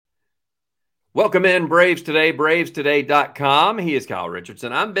Welcome in, Braves Today, bravestoday.com. He is Kyle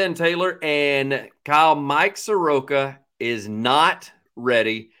Richardson. I'm Ben Taylor, and Mike Soroka is not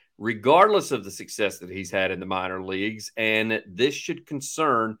ready, regardless of the success that he's had in the minor leagues. And this should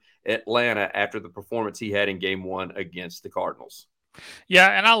concern Atlanta after the performance he had in game one against the Cardinals. Yeah,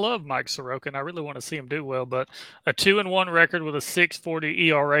 and I love Mike Soroka, and I really want to see him do well. But a 2-1 record with a 6.40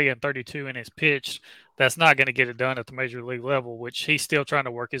 ERA and 32 innings pitched, that's not going to get it done at the major league level, which he's still trying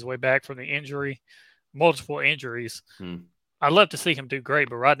to work his way back from the injury, multiple injuries. Hmm. I'd love to see him do great,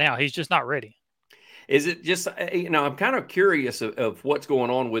 but right now he's just not ready. Is it just, I'm kind of curious of what's going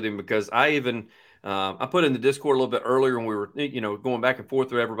on with him because I put in the Discord a little bit earlier and we were, going back and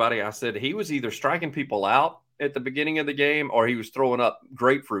forth with everybody. I said he was either striking people out at the beginning of the game or he was throwing up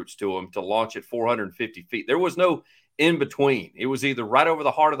grapefruits to him to launch at 450 feet. There was no in between. It was either right over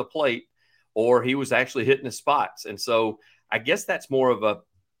the heart of the plate or he was actually hitting his spots. And so I guess that's more of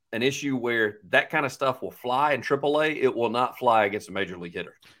an issue where that kind of stuff will fly in AAA. It will not fly against a major league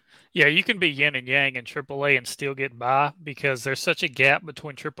hitter. Yeah, you can be yin and yang in AAA and still get by because there's such a gap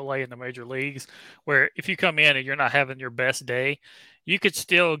between AAA and the major leagues where if you come in and you're not having your best day, you could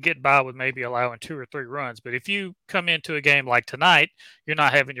still get by with maybe allowing 2 or 3 runs. But if you come into a game like tonight, you're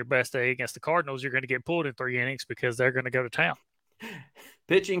not having your best day against the Cardinals, you're going to get pulled in 3 innings because they're going to go to town.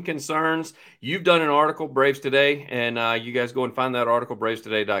 Pitching concerns. You've done an article, Braves Today, and you guys go and find that article,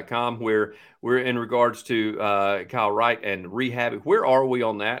 bravestoday.com, where we're in regards to Kyle Wright and rehab. Where are we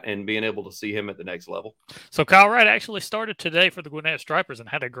on that and being able to see him at the next level? So Kyle Wright actually started today for the Gwinnett Stripers and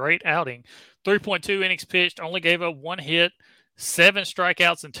had a great outing. 3.2 innings pitched, only gave up 1 hit, 7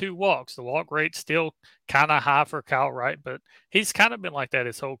 strikeouts, and 2 walks. The walk rate still kind of high for Kyle Wright, but he's kind of been like that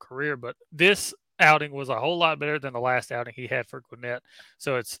his whole career. But this outing was a whole lot better than the last outing he had for Gwinnett.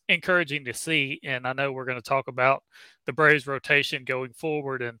 So it's encouraging to see. And I know we're going to talk about the Braves rotation going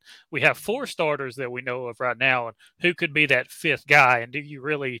forward. And we have 4 starters that we know of right now. And who could be that fifth guy? And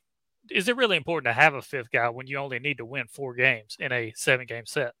is it really important to have a fifth guy when you only need to win 4 games in a 7-game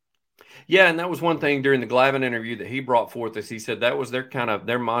set? Yeah, and that was one thing during the Glavine interview that he brought forth. Is he said that was their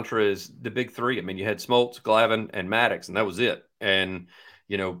mantra is the big three. I mean, you had Smoltz, Glavine, and Maddox, and that was it. And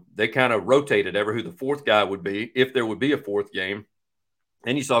they kind of rotated ever who the fourth guy would be if there would be a fourth game.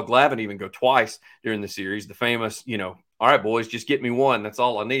 And you saw Glavine even go twice during the series. The famous, all right, boys, just get me one. That's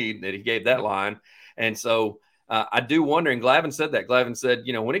all I need. That he gave that line. And so I do wonder, and Glavine said that. Glavine said,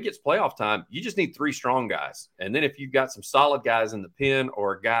 when it gets playoff time, you just need 3 strong guys. And then if you've got some solid guys in the pen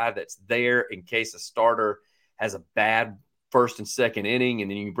or a guy that's there in case a starter has a bad first and second inning, and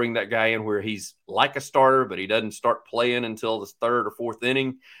then you can bring that guy in where he's like a starter, but he doesn't start playing until the third or fourth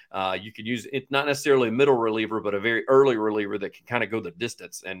inning. You could use it, not necessarily a middle reliever, but a very early reliever that can kind of go the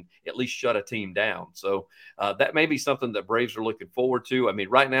distance and at least shut a team down. So that may be something that Braves are looking forward to. I mean,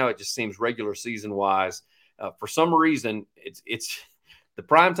 right now it just seems regular season wise. For some reason, it's the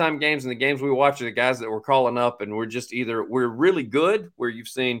primetime games and the games we watch are the guys that we're calling up, and we're really good, where you've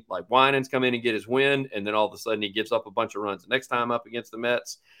seen like Winans come in and get his win, and then all of a sudden he gives up a bunch of runs the next time up against the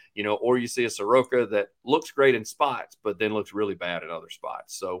Mets, or you see a Soroka that looks great in spots, but then looks really bad in other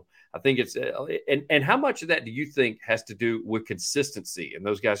spots. So I think it's and how much of that do you think has to do with consistency and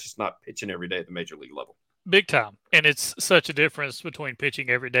those guys just not pitching every day at the major league level? Big time. And it's such a difference between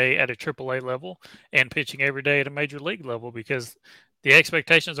pitching every day at a AAA level and pitching every day at a major league level because the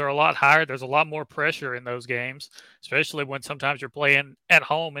expectations are a lot higher. There's a lot more pressure in those games, especially when sometimes you're playing at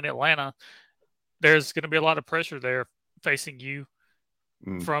home in Atlanta. There's going to be a lot of pressure there facing you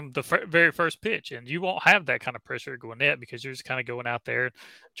from the very first pitch. And you won't have that kind of pressure at Gwinnett because you're just kind of going out there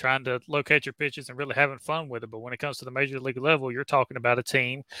trying to locate your pitches and really having fun with it. But when it comes to the major league level, you're talking about a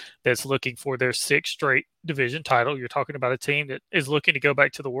team that's looking for their 6th straight division title. You're talking about a team that is looking to go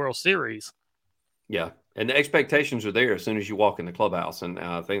back to the World Series. Yeah, and the expectations are there as soon as you walk in the clubhouse, and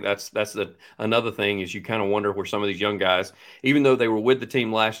I think that's another thing is you kind of wonder where some of these young guys, even though they were with the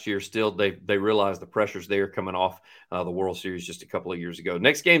team last year, still they realize the pressures there coming off the World Series just a couple of years ago.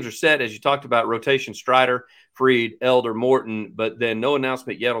 Next games are set, as you talked about, rotation: Strider, Fried, Elder, Morton, but then no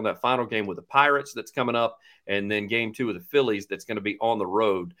announcement yet on that final game with the Pirates that's coming up, and then game 2 with the Phillies that's going to be on the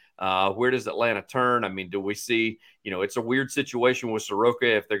road. Where does Atlanta turn? I mean, do we see? It's a weird situation with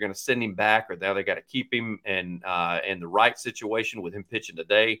Soroka if they're going to send him back, or now they got to keep him. And the right situation with him pitching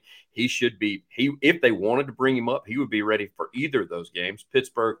today, he should be. If they wanted to bring him up, he would be ready for either of those games,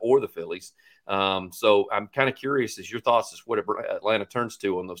 Pittsburgh or the Phillies. So I'm kind of curious as your thoughts as what Atlanta turns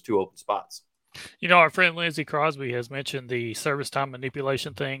to on those 2 open spots. Our friend Lindsay Crosby has mentioned the service time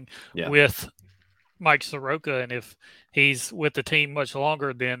manipulation thing Yeah. with Mike Soroka, and if he's with the team much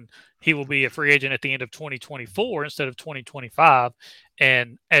longer, then he will be a free agent at the end of 2024 instead of 2025.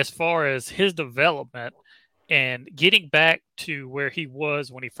 And as far as his development and getting back to where he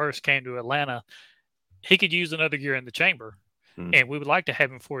was when he first came to Atlanta, he could use another year in the chamber, and we would like to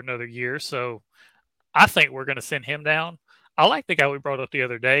have him for another year. So I think we're going to send him down. I like the guy we brought up the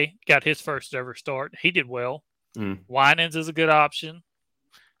other day. Got his first ever start. He did well. Winans is a good option.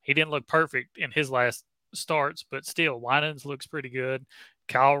 He didn't look perfect in his last starts, but still, Winans looks pretty good.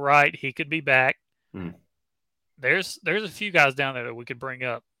 Kyle Wright, he could be back. There's a few guys down there that we could bring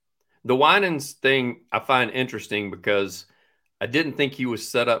up. The Winans thing I find interesting because I didn't think he was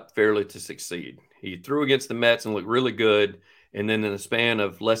set up fairly to succeed. He threw against the Mets and looked really good. And then in the span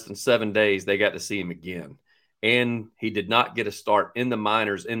of less than 7 days, they got to see him again. And he did not get a start in the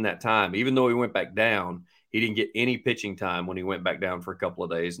minors in that time. Even though he went back down, he didn't get any pitching time when he went back down for a couple of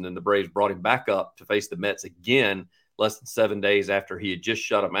days. And then the Braves brought him back up to face the Mets again less than 7 days after he had just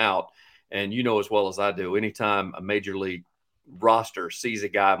shut him out. And you know as well as I do, anytime a major league roster sees a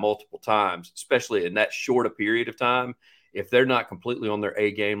guy multiple times, especially in that short a period of time, if they're not completely on their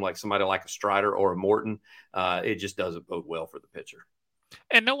A game, like somebody like a Strider or a Morton, it just doesn't bode well for the pitcher.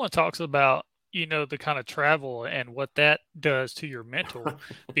 And no one talks about, the kind of travel and what that does to your mental,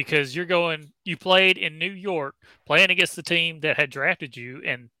 because you played in New York playing against the team that had drafted you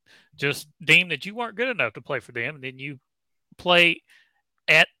and just deemed that you weren't good enough to play for them. And then you play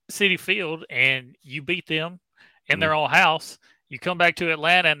at Citi Field and you beat them in their own house. You come back to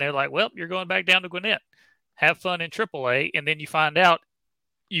Atlanta and they're like, well, you're going back down to Gwinnett. Have fun in AAA. And then you find out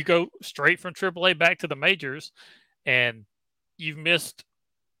you go straight from AAA back to the majors, and you've missed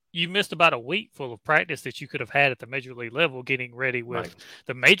about a week full of practice that you could have had at the major league level, getting ready with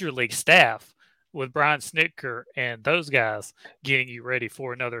the major league staff, with Brian Snitker and those guys getting you ready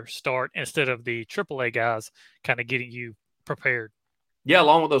for another start instead of the AAA guys kind of getting you prepared. Yeah,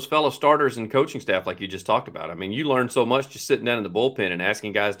 along with those fellow starters and coaching staff like you just talked about. I mean, you learn so much just sitting down in the bullpen and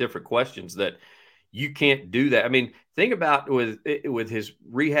asking guys different questions that you can't do that. I mean, think about with his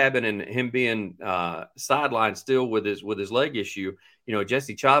rehabbing and him being sidelined still with his leg issue.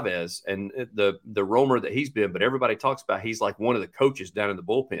 Jesse Chavez and the roamer that he's been, but everybody talks about he's like one of the coaches down in the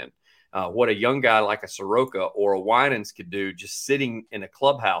bullpen. What a young guy like a Soroka or a Winans could do just sitting in a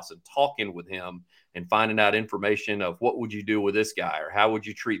clubhouse and talking with him and finding out information of what would you do with this guy or how would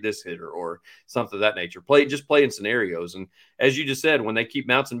you treat this hitter or something of that nature. Playing scenarios. And as you just said, when they keep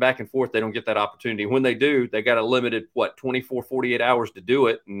bouncing back and forth, they don't get that opportunity. When they do, they got a limited, 24, 48 hours to do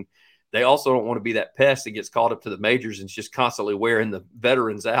it. And they also don't want to be that pest that gets called up to the majors and is just constantly wearing the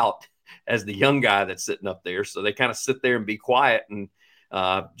veterans out as the young guy that's sitting up there. So they kind of sit there and be quiet and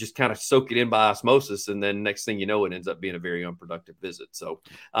just kind of soak it in by osmosis. And then next thing you know, it ends up being a very unproductive visit. So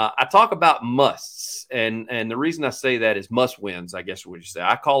I talk about musts. And the reason I say that is must wins, I guess what you say.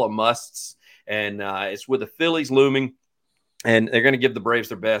 I call them musts. And it's with the Phillies looming. And they're going to give the Braves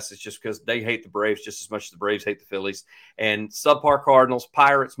their best. It's just because they hate the Braves just as much as the Braves hate the Phillies. And subpar Cardinals,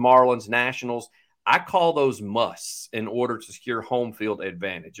 Pirates, Marlins, Nationals, I call those musts in order to secure home field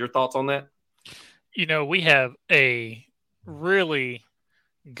advantage. Your thoughts on that? We have a really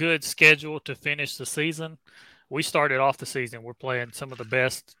good schedule to finish the season. We started off the season, we're playing some of the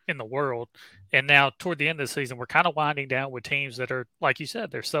best in the world. And now toward the end of the season, we're kind of winding down with teams that are, like you said,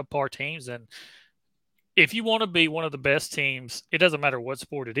 they're subpar teams. And if you want to be one of the best teams, it doesn't matter what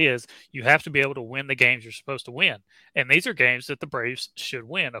sport it is, you have to be able to win the games you're supposed to win. And these are games that the Braves should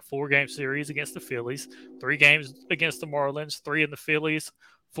win. A 4-game series against the Phillies, 3 games against the Marlins, 3 in the Phillies,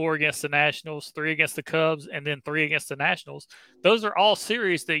 4 against the Nationals, 3 against the Cubs, and then 3 against the Nationals. Those are all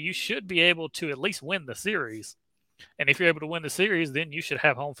series that you should be able to at least win the series. And if you're able to win the series, then you should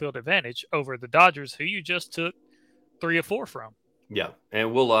have home field advantage over the Dodgers, who you just took 3 or 4 from. Yeah,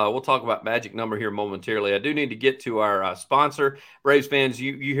 and we'll talk about magic number here momentarily. I do need to get to our sponsor. Braves fans,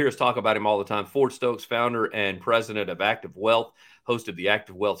 you hear us talk about him all the time. Ford Stokes, founder and president of Active Wealth, host of the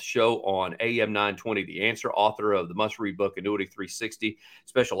Active Wealth Show on AM 920 The Answer, author of the must-read book Annuity 360.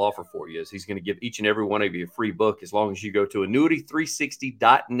 Special offer for you is he's going to give each and every one of you a free book as long as you go to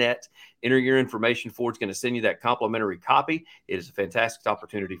annuity360.net. Enter your information. Ford's going to send you that complimentary copy. It is a fantastic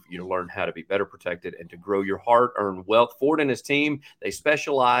opportunity for you to learn how to be better protected and to grow your hard-earned wealth. Ford and his team, they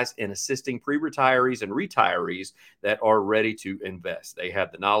specialize in assisting pre-retirees and retirees that are ready to invest. They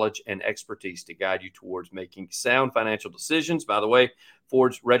have the knowledge and expertise to guide you towards making sound financial decisions. By the way,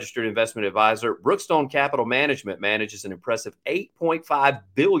 Ford's registered investment advisor, Brookstone Capital Management, manages an impressive $8.5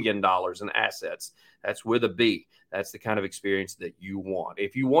 billion in assets. That's with a B. That's the kind of experience that you want.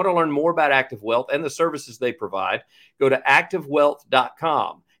 If you want to learn more about Active Wealth and the services they provide, go to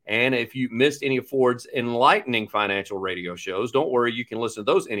activewealth.com. And if you missed any of Ford's enlightening financial radio shows, don't worry, you can listen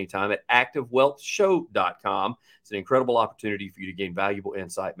to those anytime at activewealthshow.com. It's an incredible opportunity for you to gain valuable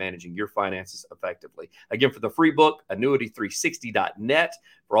insight managing your finances effectively. Again, for the free book, annuity360.net.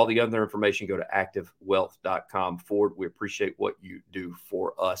 For all the other information, go to activewealth.com. Ford, we appreciate what you do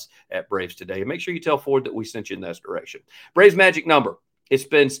for us at Braves Today. And make sure you tell Ford that we sent you in that direction. Braves magic number. It's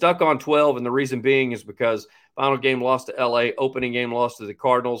been stuck on 12, and the reason being is because final game lost to LA, opening game lost to the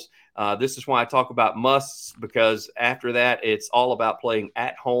Cardinals. This is why I talk about musts, because after that, it's all about playing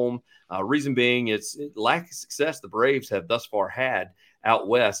at home. Reason being, it's lack of success the Braves have thus far had out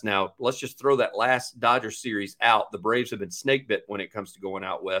west. Now, let's just throw that last Dodgers series out. The Braves have been snake bit when it comes to going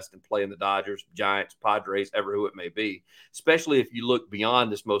out west and playing the Dodgers, Giants, Padres, ever who it may be, especially if you look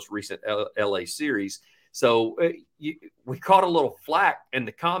beyond this most recent LA series. So we caught a little flack in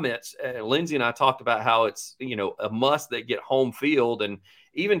the comments. Lindsay and I talked about how it's, a must that get home field. And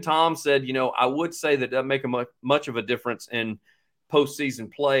even Tom said, I would say that doesn't make much of a difference in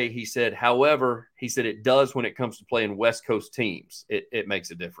postseason play. He said, however, it does when it comes to playing West Coast teams. It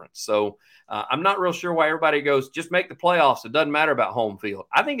makes a difference. So I'm not real sure why everybody goes, just make the playoffs. It doesn't matter about home field.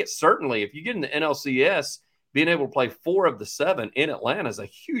 I think it's certainly, if you get in the NLCS, being able to play 4 of the 7 in Atlanta is a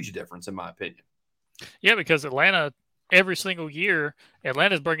huge difference, in my opinion. Yeah, because Atlanta, every single year,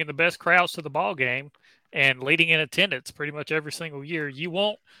 Atlanta's bringing the best crowds to the ball game and leading in attendance pretty much every single year. You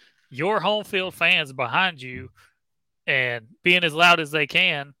want your home field fans behind you and being as loud as they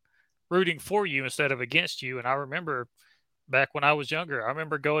can, rooting for you instead of against you. And I remember back when I was younger, I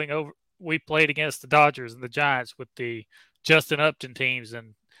remember going over, we played against the Dodgers and the Giants with the Justin Upton teams,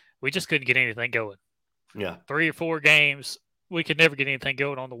 and we just couldn't get anything going. Yeah. 3 or 4 games, we could never get anything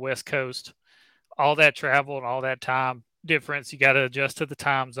going on the West Coast. All that travel and all that time difference, you got to adjust to the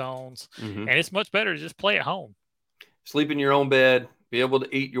time zones. And it's much better to just play at home. Sleep in your own bed, be able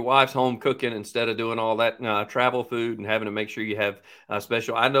to eat your wife's home cooking instead of doing all that travel food and having to make sure you have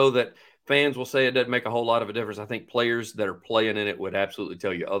special. I know that fans will say it doesn't make a whole lot of a difference. I think players that are playing in it would absolutely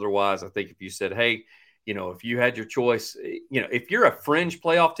tell you otherwise. I think if you said, hey, if you had your choice, if you're a fringe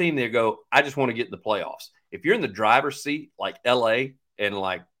playoff team, they go, I just want to get in the playoffs. If you're in the driver's seat like LA and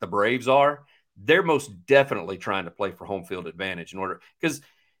like the Braves are, they're most definitely trying to play for home field advantage in order, because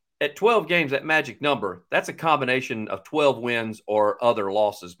at 12 games, that magic number, that's a combination of 12 wins or other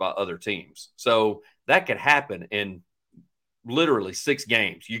losses by other teams. So that could happen in literally 6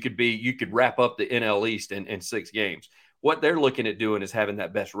 games. You could wrap up the NL East in 6 games. What they're looking at doing is having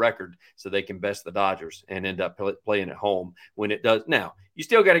that best record so they can best the Dodgers and end up playing at home when it does. Now, you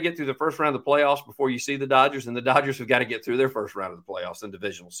still got to get through the first round of the playoffs before you see the Dodgers, and the Dodgers have got to get through their first round of the playoffs in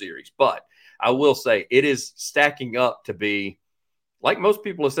divisional series. But I will say it is stacking up to be, like most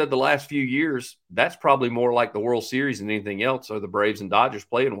people have said the last few years, that's probably more like the World Series than anything else, or the Braves and Dodgers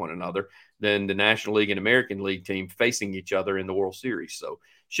playing one another, than the National League and American League team facing each other in the World Series. So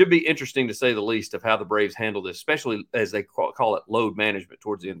should be interesting, to say the least, of how the Braves handle this, especially as they call it load management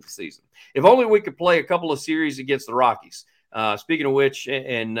towards the end of the season. If only we could play a couple of series against the Rockies. Speaking of which,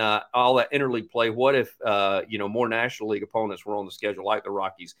 and all that interleague play, what if, more National League opponents were on the schedule like the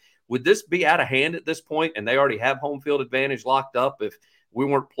Rockies? Would this be out of hand at this point, and they already have home field advantage locked up if we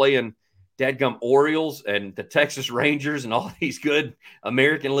weren't playing dadgum Orioles and the Texas Rangers and all these good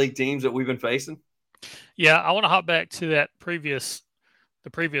American League teams that we've been facing? Yeah, I want to hop back to the previous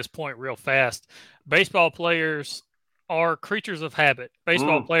point real fast. Baseball players are creatures of habit.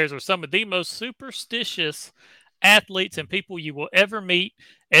 Baseball players are some of the most superstitious athletes and people you will ever meet.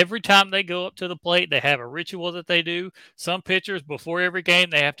 Every time they go up to the plate, they have a ritual that they do. Some pitchers, before every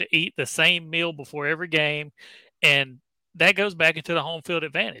game, they have to eat the same meal before every game, and that goes back into the home field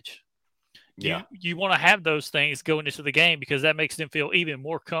advantage. Yeah. You want to have those things going into the game because that makes them feel even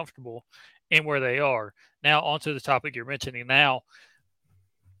more comfortable in where they are. Now, onto the topic you're mentioning now.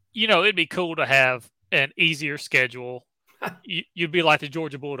 It'd be cool to have an easier schedule. You'd be like the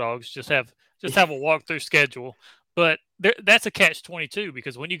Georgia Bulldogs, just have a walkthrough schedule. But that's a catch-22,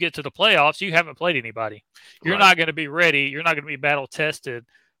 because when you get to the playoffs, you haven't played anybody. You're not going to be ready. You're not going to be battle-tested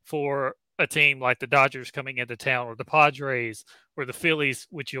for a team like the Dodgers coming into town, or the Padres, or the Phillies,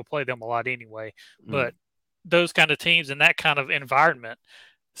 which you'll play them a lot anyway. But those kind of teams in that kind of environment,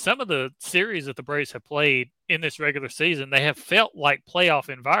 some of the series that the Braves have played in this regular season, they have felt like playoff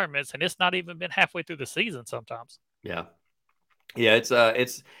environments, and it's not even been halfway through the season sometimes. Yeah. Yeah.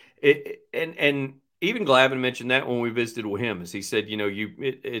 And even Glavine mentioned that when we visited with him, as he said,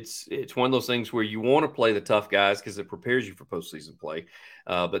 it's one of those things where you want to play the tough guys because it prepares you for postseason play.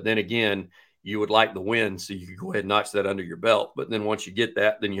 But then again, you would like the win, so you could go ahead and notch that under your belt. But then once you get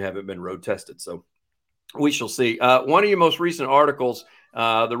that, then you haven't been road tested. So we shall see. One of your most recent articles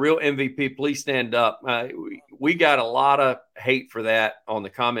The real MVP, please stand up. We got a lot of hate for that on the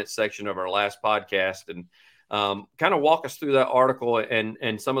comments section of our last podcast, and kind of walk us through that article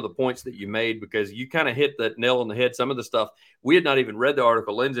and some of the points that you made, because you kind of hit the nail on the head. Some of the stuff we had not even read the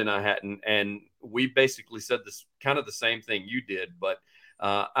article, Lindsay and I hadn't, and we basically said this kind of the same thing you did. But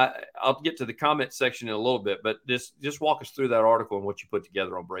I'll get to the comment section in a little bit, but just walk us through that article and what you put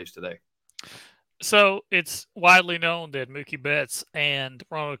together on Braves Today. So it's widely known that Mookie Betts and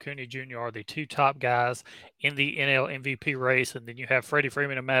Ronald Acuna Jr. are the two top guys in the NL MVP race, and then you have Freddie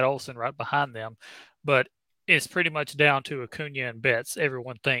Freeman and Matt Olson right behind them. But it's pretty much down to Acuna and Betts,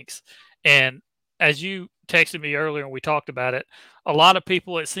 everyone thinks. And as you texted me earlier and we talked about it, a lot of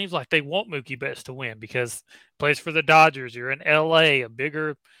people, it seems like they want Mookie Betts to win because he plays for the Dodgers. You're in LA, a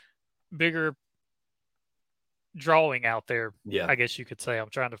bigger drawing out there. Yeah, I guess you could say. I'm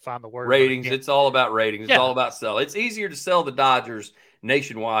trying to find the word. Ratings. It's all about ratings. It's Yeah. all about sell. It's easier to sell the Dodgers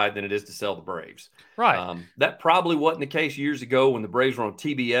nationwide than it is to sell the Braves. Right. That probably wasn't the case years ago when the Braves were on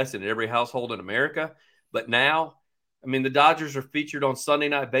TBS in every household in America. But now, I mean, the Dodgers are featured on Sunday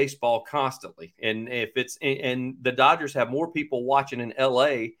Night Baseball constantly. And and the Dodgers have more people watching in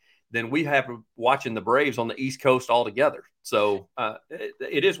LA than we have watching the Braves on the East Coast altogether. So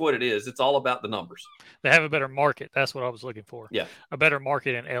it is what it is. It's all about the numbers. They have a better market. That's what I was looking for. Yeah. A better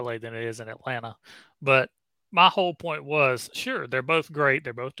market in LA than it is in Atlanta. But my whole point was, sure, they're both great.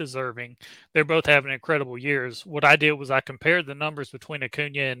 They're both deserving. They're both having incredible years. What I did was I compared the numbers between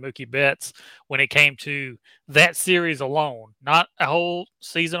Acuna and Mookie Betts when it came to that series alone, not a whole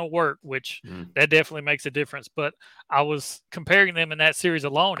season of work, which that definitely makes a difference. But I was comparing them in that series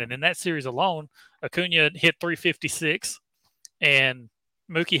alone. And in that series alone, Acuna hit 356 and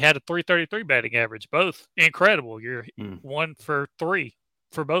Mookie had a 333 batting average. Both incredible. You're 1 for 3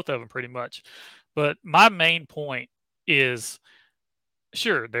 for both of them pretty much. But my main point is,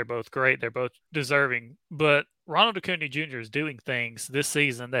 sure, they're both great. They're both deserving. But Ronald Acuna Jr. is doing things this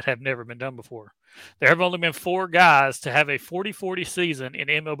season that have never been done before. There have only been 4 guys to have a 40-40 season in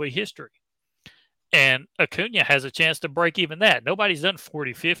MLB history. And Acuna has a chance to break even that. Nobody's done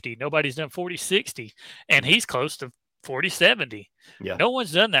 40-50. Nobody's done 40-60. And he's close to 40-70. Yeah. No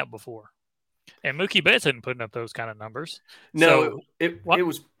one's done that before. And Mookie Betts isn't putting up those kind of numbers. No, so,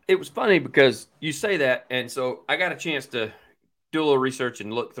 it was funny because you say that, and so I got a chance to do a little research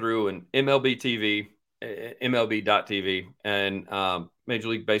and look through and MLB TV, MLB.TV, and Major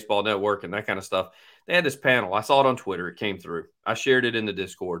League Baseball Network and that kind of stuff. They had this panel. I saw it on Twitter. It came through. I shared it in the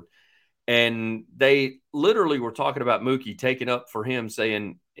Discord. And they literally were talking about Mookie, taking up for him,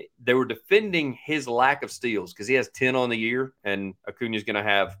 saying they were defending his lack of steals because he has 10 on the year, and Acuna's going to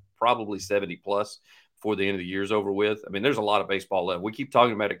have probably 70 plus before the end of the year's over with. I mean, there's a lot of baseball left. We keep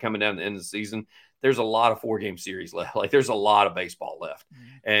talking about it coming down to the end of the season. There's a lot of 4-game series left. Like, there's a lot of baseball left.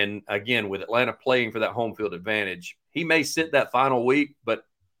 And again, with Atlanta playing for that home field advantage, he may sit that final week, but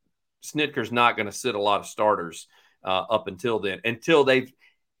Snitker's not going to sit a lot of starters up until then, until they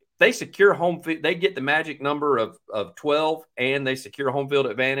secure home field. They get the magic number of 12 and they secure home field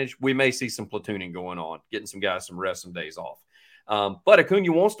advantage. We may see some platooning going on, getting some guys some rest, some days off. But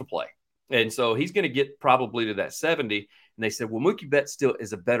Acuna wants to play. And so he's going to get probably to that 70. And they said, well, Mookie Betts still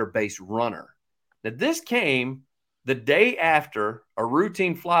is a better base runner. Now, this came the day after a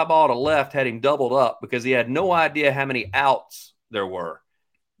routine fly ball to left had him doubled up because he had no idea how many outs there were.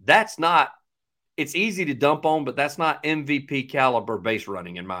 That's not, it's easy to dump on, but that's not MVP caliber base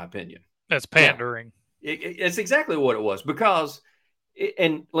running, in my opinion. That's pandering. Yeah, it's exactly what it was because,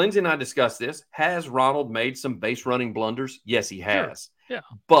 and Lindsay and I discussed this, has Ronald made some base running blunders? Yes, he has. Sure.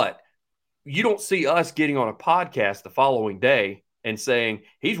 Yeah. But you don't see us getting on a podcast the following day and saying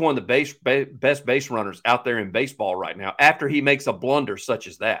he's one of the best base runners out there in baseball right now after he makes a blunder such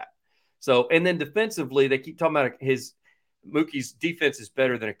as that. So, and then defensively, they keep talking about Mookie's defense is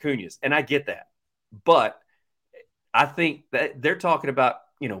better than Acuna's, and I get that. But I think that they're talking about,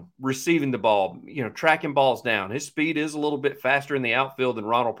 receiving the ball, tracking balls down. His speed is a little bit faster in the outfield than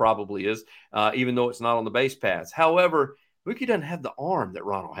Ronald probably is, even though it's not on the base paths. However, Mookie doesn't have the arm that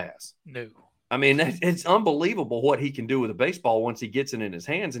Ronald has. No. I mean, it's unbelievable what he can do with a baseball once he gets it in his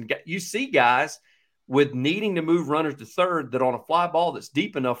hands. And you see guys with needing to move runners to third that on a fly ball that's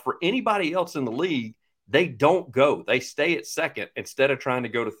deep enough for anybody else in the league, they don't go. They stay at second instead of trying to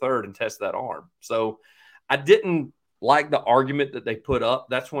go to third and test that arm. So I didn't like the argument that they put up.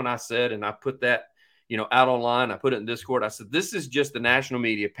 That's when I said, and I put that, out online. I put it in Discord. I said, this is just the national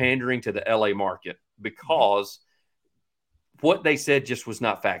media pandering to the LA market because what they said just was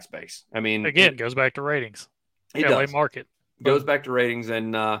not facts-based. I mean, again, it goes back to ratings. It LA does. market Goes back to ratings.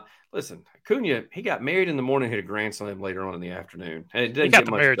 And Listen, Acuna, he got married in the morning, hit a grand slam later on in the afternoon. And it He doesn't got get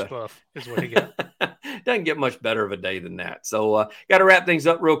the much marriage better. buff, is what he got. Doesn't get much better of a day than that. So, got to wrap things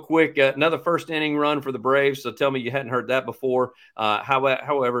up real quick. Another first inning run for the Braves. So, tell me you hadn't heard that before.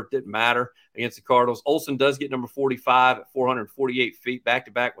 However, it didn't matter against the Cardinals. Olsen does get number 45 at 448 feet back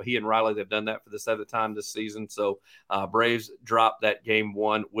to back. Well, he and Riley, they've done that for the 7th time this season. So, Braves dropped that game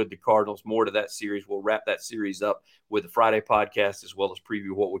 1 with the Cardinals. More to that series. We'll wrap that series up with the Friday podcast, as well as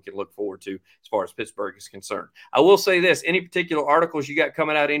preview what we can look forward to as far as Pittsburgh is concerned. I will say this: any particular articles you got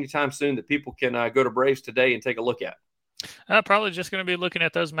coming out anytime soon that people can go to Braves Today and take a look at? Probably just going to be looking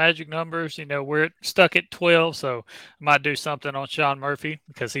at those magic numbers. We're stuck at 12, so I might do something on Sean Murphy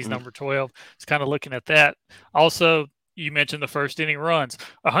because he's number 12. It's kind of looking at that. Also, you mentioned the first inning runs.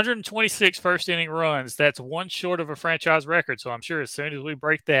 126 first inning runs. That's one short of a franchise record. So I'm sure as soon as we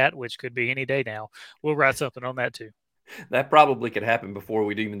break that, which could be any day now, we'll write something on that too. That probably could happen before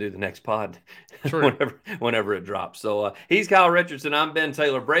we'd even do the next pod. True. whenever it drops. So he's Kyle Richardson. I'm Ben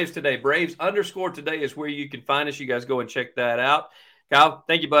Taylor. Braves Today. Braves_today is where you can find us. You guys go and check that out. Kyle,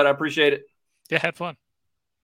 thank you, bud. I appreciate it. Yeah, had fun.